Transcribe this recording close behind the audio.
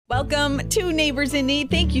Welcome to Neighbors in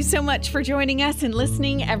Need. Thank you so much for joining us and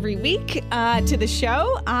listening every week to the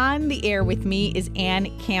show. On the air with me is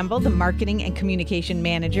Ann Campbell, the Marketing and Communication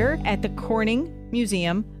Manager at the Corning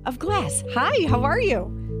Museum of Glass. Hi, how are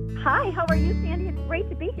you? Hi, how are you, Sandy? It's great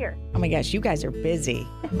to be here. Oh my gosh, you guys are busy.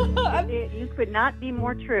 You could not be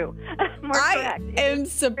more true. More correct. I am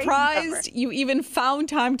surprised you even found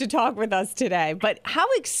time to talk with us today. But how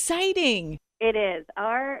exciting! It is.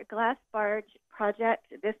 Our GlassBarge project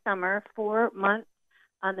this summer, 4 months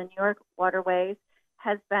on the New York waterways,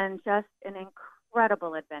 has been just an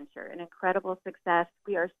incredible adventure, an incredible success.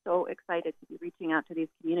 We are so excited to be reaching out to these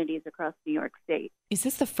communities across New York State. Is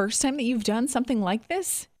this the first time that you've done something like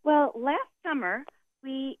this? Well, last summer,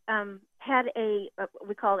 we had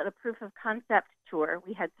we call it a proof of concept tour.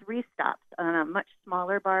 We had 3 stops on a much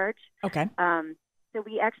smaller barge. Okay. So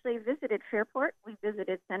we actually visited Fairport, we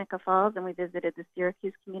visited Seneca Falls, and we visited the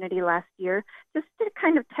Syracuse community last year just to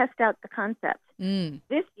kind of test out the concept.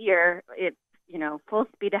 This year, it's, full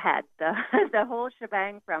speed ahead. The whole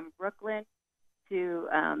shebang from Brooklyn to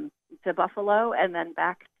Buffalo and then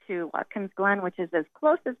back to Watkins Glen, which is as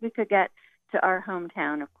close as we could get to our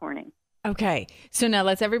hometown of Corning. Okay. So now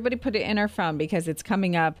let's everybody put it in our phone because it's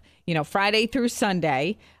coming up, Friday through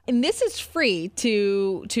Sunday. And this is free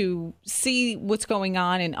to see what's going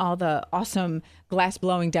on and all the awesome glass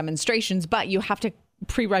blowing demonstrations, but you have to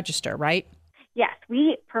pre-register, right? Yes,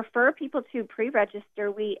 we prefer people to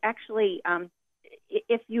pre-register. We actually,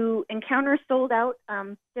 if you encounter sold out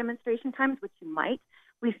demonstration times, which you might,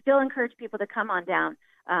 we still encourage people to come on down.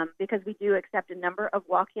 Because we do accept a number of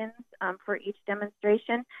walk-ins for each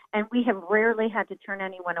demonstration, and we have rarely had to turn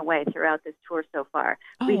anyone away throughout this tour so far.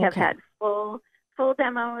 We have had full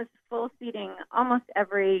demos, full seating almost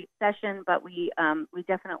every session, but we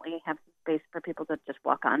definitely have some space for people to just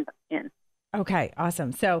walk on in. Okay,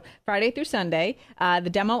 awesome. So Friday through Sunday, the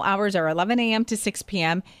demo hours are 11 a.m. to 6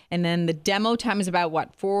 p.m., and then the demo time is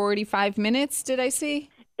about, 45 minutes, did I see?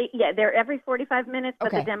 Yeah, they're every 45 minutes, but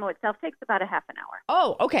Okay. The demo itself takes about a half an hour.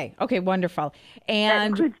 Oh, okay. Okay, wonderful. And that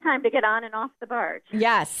includes time to get on and off the barge.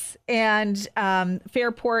 Yes, and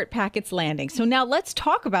Fairport, Packett's Landing. So now let's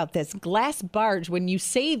talk about this GlassBarge. When you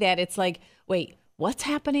say that, it's like, wait, what's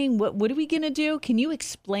happening? What are we going to do? Can you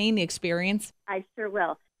explain the experience? I sure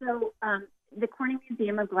will. So the Corning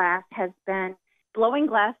Museum of Glass has been blowing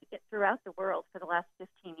glass throughout the world for the last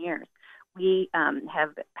 15 years. We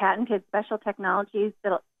have patented special technologies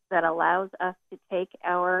that allows us to take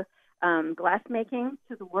our glass making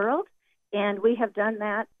to the world, and we have done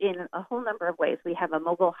that in a whole number of ways. We have a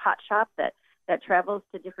mobile hot shop that travels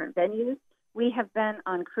to different venues. We have been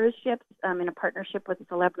on cruise ships in a partnership with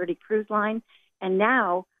Celebrity Cruise Line, and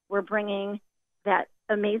now we're bringing that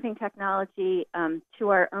amazing technology to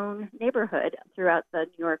our own neighborhood throughout the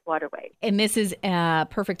New York waterways. And this is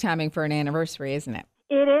perfect timing for an anniversary, isn't it?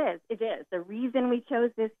 It is. It is. The reason we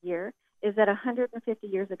chose this year is that 150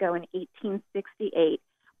 years ago in 1868,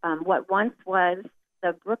 what once was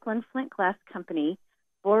the Brooklyn Flint Glass Company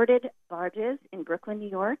boarded barges in Brooklyn, New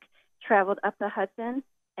York, traveled up the Hudson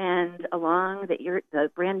and along the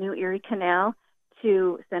brand new Erie Canal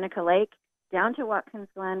to Seneca Lake, down to Watkins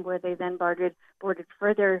Glen, where they then boarded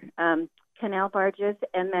further canal barges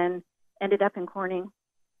and then ended up in Corning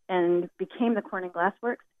and became the Corning Glass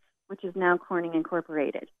Works, which is now Corning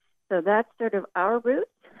Incorporated. So that's sort of our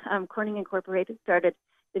roots. Corning Incorporated started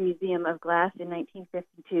the Museum of Glass in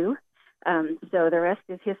 1952. So the rest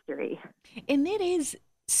is history. And it is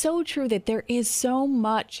so true that there is so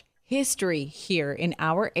much history here in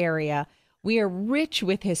our area. We are rich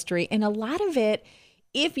with history, and a lot of it,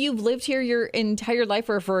 if you've lived here your entire life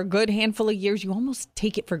or for a good handful of years, you almost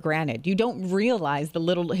take it for granted. You don't realize the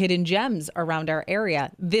little hidden gems around our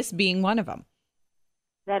area, this being one of them.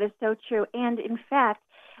 That is so true. And in fact,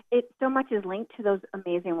 so much is linked to those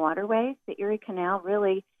amazing waterways. The Erie Canal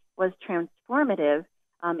really was transformative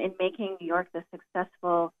in making New York the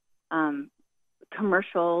successful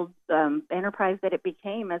commercial enterprise that it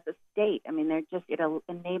became as a state. I mean, it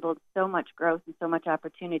enabled so much growth and so much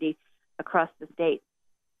opportunity across the state.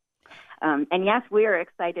 And yes, we are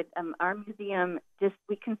excited. Our museum,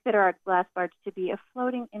 we consider our GlassBarge to be a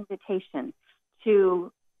floating invitation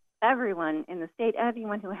to everyone in the state,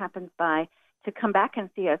 anyone who happens by, to come back and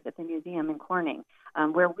see us at the museum in Corning,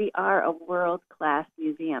 where we are a world-class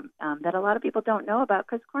museum that a lot of people don't know about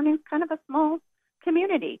because Corning's kind of a small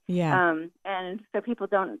community. Yeah. And so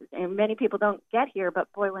many people don't get here,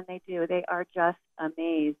 but boy, when they do, they are just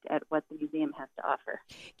amazed at what the museum has to offer.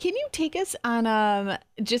 Can you take us on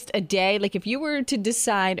just a day? Like if you were to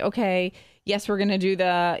decide, okay, yes, we're going to do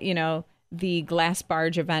the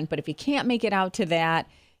GlassBarge event, but if you can't make it out to that,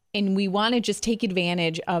 and we want to just take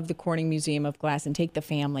advantage of the Corning Museum of Glass and take the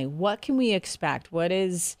family, what can we expect? What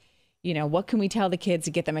can we tell the kids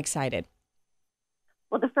to get them excited?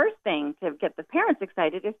 Well, the first thing to get the parents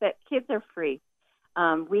excited is that kids are free.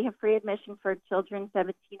 We have free admission for children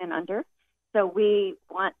 17 and under. So we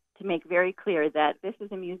want to make very clear that this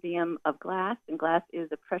is a museum of glass, and glass is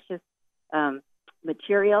a precious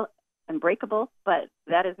material, unbreakable, but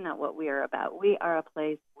that is not what we are about. We are a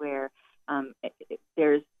place where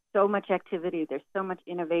there's so much activity, there's so much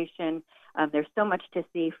innovation, there's so much to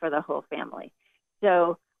see for the whole family.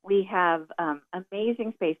 So we have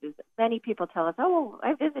amazing spaces. Many people tell us, oh,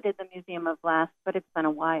 I visited the Museum of Glass, but it's been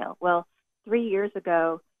a while. Well, 3 years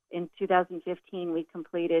ago, in 2015, we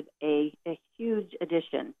completed a huge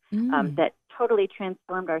addition that totally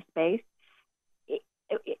transformed our space.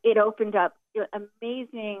 It opened up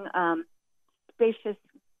amazing, spacious,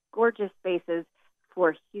 gorgeous spaces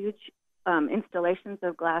for huge installations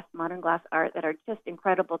of glass, modern glass art that are just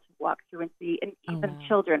incredible to walk through and see. And even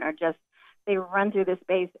children are they run through the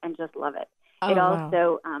space and just love it. It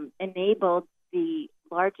also enabled the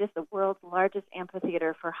world's largest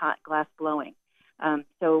amphitheater for hot glass blowing.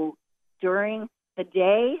 So during the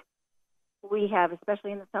day, we have,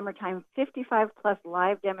 especially in the summertime, 55 plus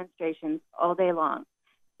live demonstrations all day long.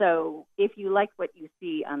 So if you like what you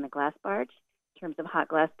see on the GlassBarge in terms of hot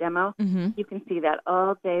glass demo, you can see that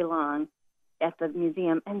all day long at the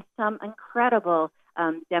museum, and some incredible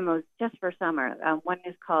demos just for summer. One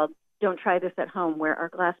is called Don't Try This at Home, where our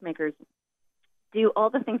glassmakers do all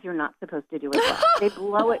the things you're not supposed to do with glass. They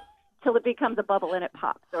blow it till it becomes a bubble and it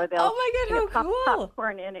pops, or they'll pop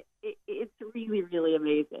popcorn in it. It's really, really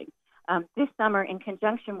amazing. This summer, in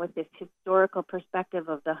conjunction with this historical perspective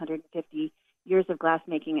of the 150 years of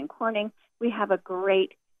glassmaking in Corning, we have a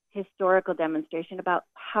great historical demonstration about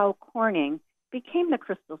how Corning became the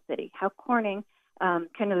Crystal City, how Corning,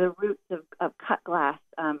 kind of the roots of cut glass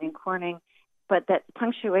in Corning, but that's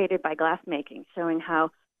punctuated by glassmaking, showing how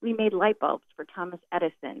we made light bulbs for Thomas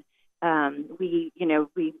Edison. We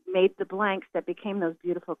made the blanks that became those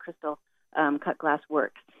beautiful crystal cut glass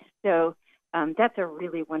works. So that's a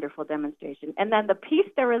really wonderful demonstration. And then the piece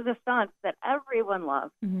de resistance that everyone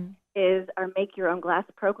loves is our Make Your Own Glass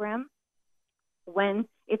program. When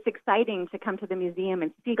it's exciting to come to the museum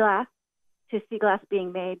and see glass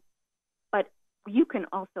being made, but you can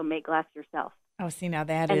also make glass yourself. Oh, see, now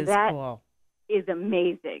that cool. Is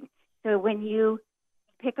amazing. So when you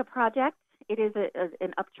pick a project, it is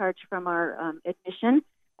an upcharge from our admission,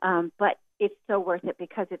 but it's so worth it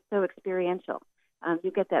because it's so experiential.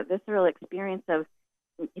 You get that visceral experience of,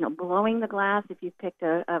 blowing the glass. If you've picked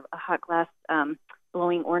a hot glass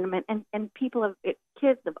blowing ornament, and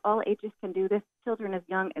kids of all ages can do this. Children as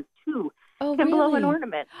young as 2 can blow an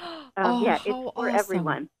ornament. It's for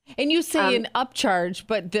everyone. And you say an upcharge,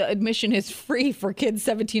 but the admission is free for kids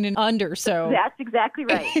 17 and under. So that's exactly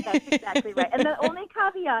right. And the only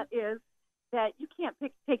caveat is that you can't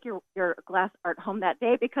take your glass art home that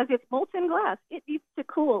day because it's molten glass. It needs to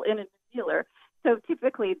cool in a dealer. So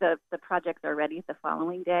typically the projects are ready the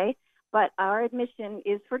following day, but our admission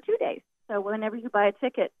is for 2 days. So whenever you buy a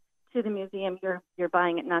ticket to the museum, you're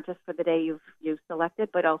buying it not just for the day you've selected,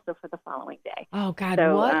 but also for the following day. Oh God,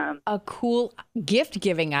 so, what a cool gift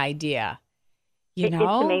giving idea! It's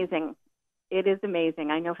amazing. It is amazing.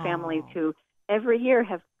 I know families who every year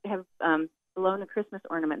have blown a Christmas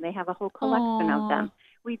ornament. They have a whole collection of them.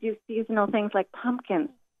 We do seasonal things like pumpkins.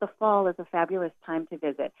 The fall is a fabulous time to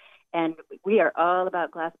visit, and we are all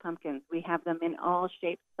about glass pumpkins. We have them in all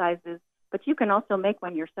shapes, sizes, but you can also make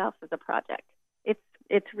one yourself as a project.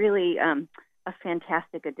 It's really a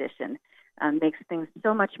fantastic addition. Makes things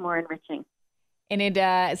so much more enriching. And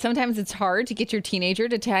it sometimes it's hard to get your teenager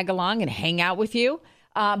to tag along and hang out with you.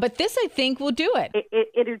 But this, I think, will do it.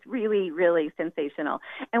 It is really, really sensational.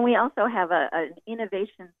 And we also have an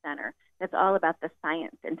innovation center that's all about the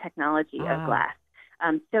science and technology of glass.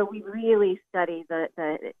 So we really study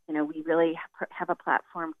we really have a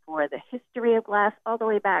platform for the history of glass all the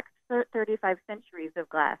way back 35 centuries of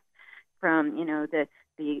glass from,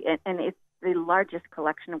 and it's the largest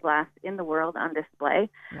collection of glass in the world on display.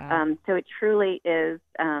 Wow. So it truly is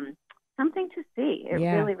something to see. It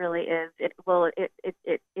really, really is.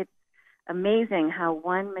 It's amazing how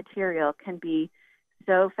one material can be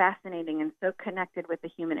so fascinating and so connected with the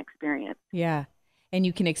human experience. Yeah. And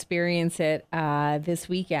you can experience it this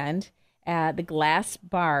weekend at the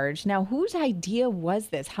GlassBarge. Now, whose idea was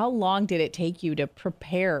this? How long did it take you to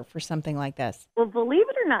prepare for something like this? Well, believe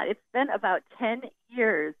it or not, it's been about 10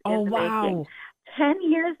 years in the making. 10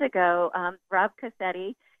 years ago, Rob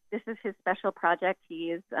Cassetti, this is his special project.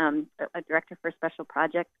 He is a director for special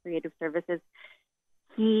projects, creative services,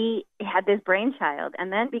 he had this brainchild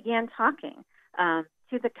and then began talking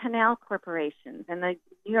to the canal corporations and the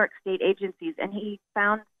New York state agencies. And he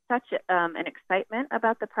found such an excitement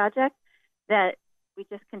about the project that we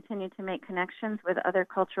just continue to make connections with other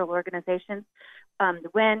cultural organizations.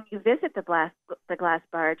 When you visit the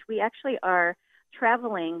GlassBarge, we actually are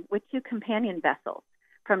traveling with 2 companion vessels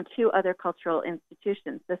from 2 other cultural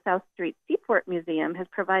institutions. The South Street Seaport Museum has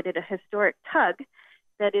provided a historic tug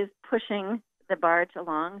that is pushing the barge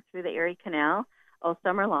along through the Erie Canal all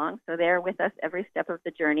summer long, so they're with us every step of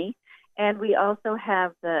the journey. And we also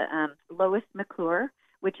have the Lois McClure,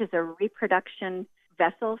 which is a reproduction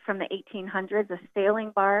vessel from the 1800s, a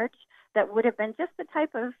sailing barge that would have been just the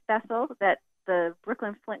type of vessel that the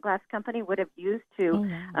Brooklyn Flint Glass Company would have used to,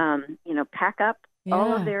 pack up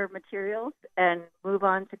all of their materials and move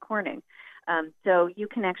on to Corning. So you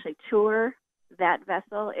can actually tour that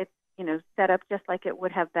vessel. It's set up just like it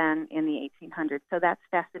would have been in the 1800s. So that's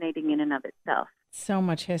fascinating in and of itself. So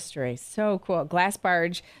much history. So cool.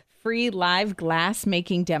 GlassBarge, free live glass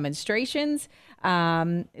making demonstrations.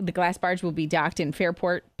 The GlassBarge will be docked in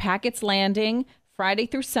Fairport, Packett's Landing, Friday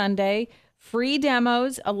through Sunday. Free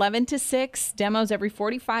demos, 11 to 6, demos every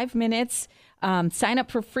 45 minutes. Sign up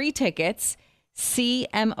for free tickets,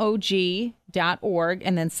 cmog.org,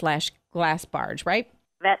 and then /GlassBarge, right?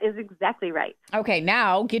 That is exactly right. Okay,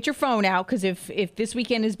 now get your phone out, because if this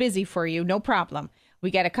weekend is busy for you, no problem.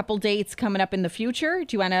 We got a couple dates coming up in the future.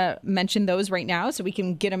 Do you want to mention those right now so we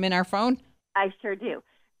can get them in our phone? I sure do.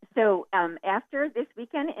 So after this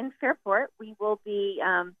weekend in Fairport, we will be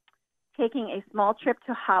taking a small trip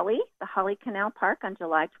to Holly, the Holly Canal Park, on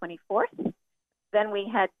July 24th. Then we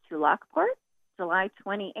head to Lockport, July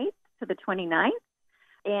 28th to the 29th,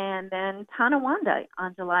 and then Tonawanda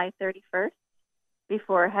on July 31st.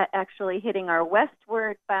 Before actually hitting our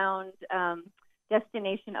westward bound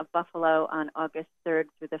destination of Buffalo on August 3rd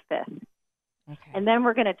through the 5th. Okay. And then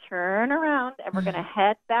we're going to turn around and we're going to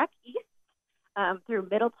head back east through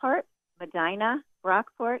Middleport, Medina,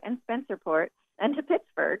 Brockport, and Spencerport, and to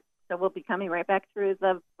Pittsburgh. So we'll be coming right back through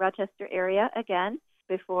the Rochester area again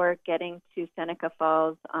before getting to Seneca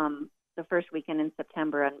Falls the first weekend in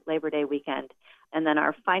September on Labor Day weekend. And then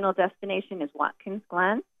our final destination is Watkins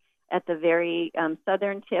Glen, at the very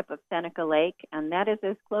southern tip of Seneca Lake, and that is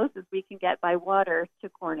as close as we can get by water to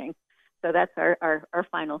Corning. So that's our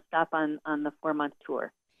final stop on the 4-month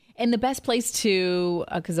tour. And the best place to,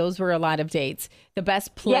 because those were a lot of dates, the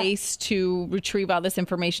best place to retrieve all this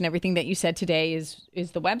information, everything that you said today is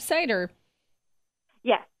the website, or?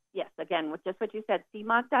 Yes. Again, with just what you said,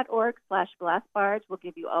 cmog.org/GlassBarge will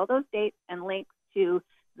give you all those dates and links to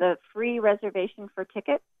the free reservation for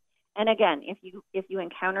tickets. And again, if you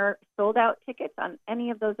encounter sold out tickets on any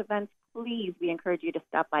of those events, please, we encourage you to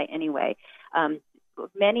stop by anyway.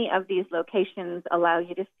 Many of these locations allow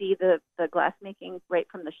you to see the glass making right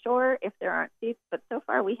from the shore if there aren't seats, but so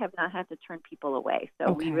far we have not had to turn people away.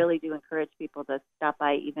 So we really do encourage people to stop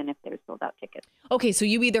by even if there's sold out tickets. Okay, so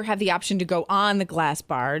you either have the option to go on the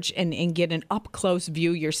GlassBarge and get an up close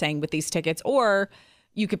view, you're saying, with these tickets, or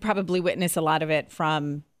you could probably witness a lot of it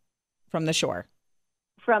from the shore.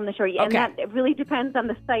 From the shore, and that it really depends on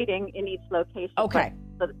the sighting in each location. Okay,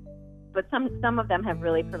 but some of them have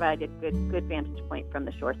really provided good vantage point from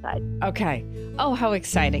the shore side. Okay. Oh, how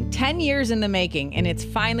exciting! 10 years in the making, and it's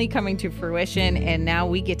finally coming to fruition. And now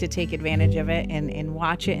we get to take advantage of it and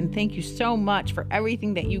watch it. And thank you so much for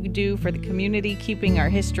everything that you do for the community, keeping our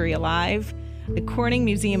history alive. The Corning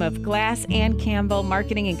Museum of Glass, Ann Campbell,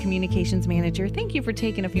 Marketing and Communications Manager. Thank you for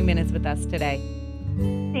taking a few minutes with us today.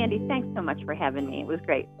 Sandy, thanks so much for having me. It was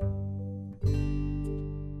great.